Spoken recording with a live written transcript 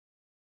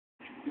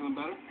Feeling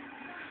better?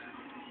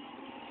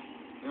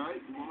 You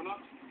alright? You warming up?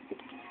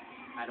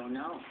 I don't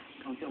know.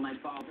 Don't feel my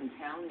balls and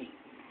tell me.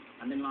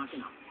 I've been locking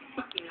a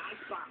fucking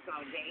icebox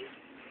all day.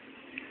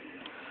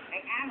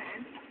 Hey,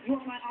 Alan, you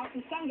want my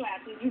awesome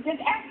sunglasses? You just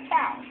asked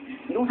Chow.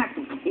 You don't have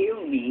to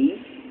kill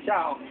me.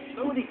 Chow,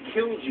 nobody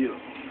killed you.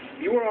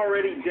 You were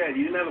already dead.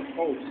 You didn't have a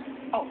pulse.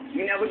 Oh,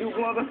 you never do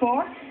blood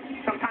before?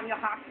 Sometimes your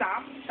heart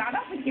stops, start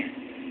up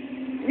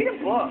again. Read a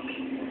book.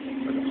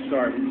 Look, I'm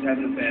sorry. We're just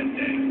having a bad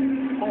day.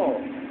 Oh,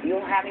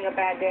 you're having a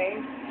bad day?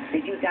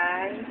 Did you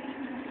die?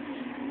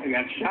 I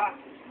got shot.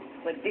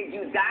 But did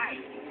you die?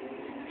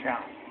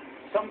 Chow,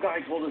 some guy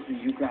told us that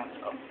you got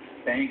a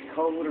bank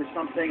code or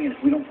something, and if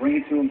we don't bring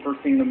it to him first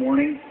thing in the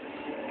morning,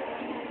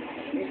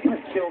 he's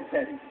gonna kill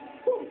Teddy.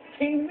 Who,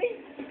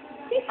 Kingsley?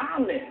 He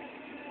hollered.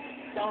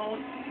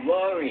 Don't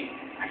worry.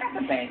 I got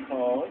the bank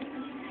code.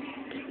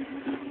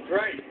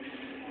 Right.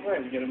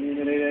 Right, we got a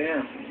meeting at 8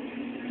 a.m.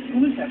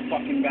 Who is that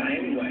fucking guy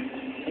anyway?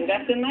 And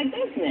that's in my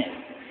business.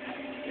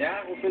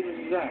 Yeah? What business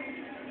is that?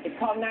 It's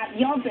called not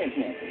your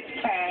business,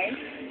 okay?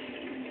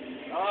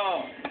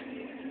 Oh,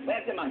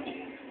 Where's the monkey?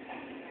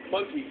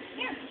 monkey.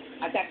 Yeah.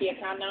 I got the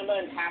account number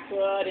and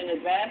password in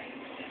his vest.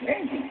 Where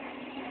is he?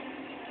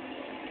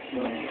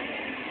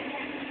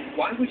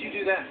 Why would you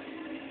do that?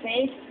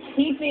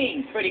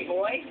 Safekeeping, pretty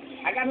boy.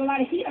 I got a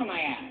lot of heat on my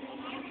ass.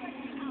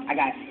 I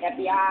got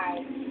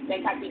FBI,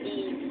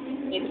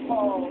 NYPD,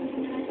 Interpol,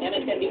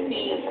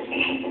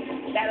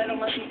 MSNBC. That little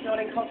monkey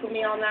snorting coke with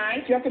me all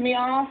night, jerking me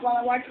off while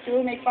I watch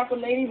you make fuck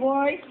with lady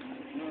boys.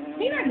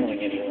 He's not going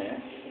anywhere.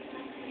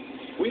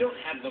 We don't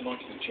have the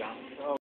monkey, Chow.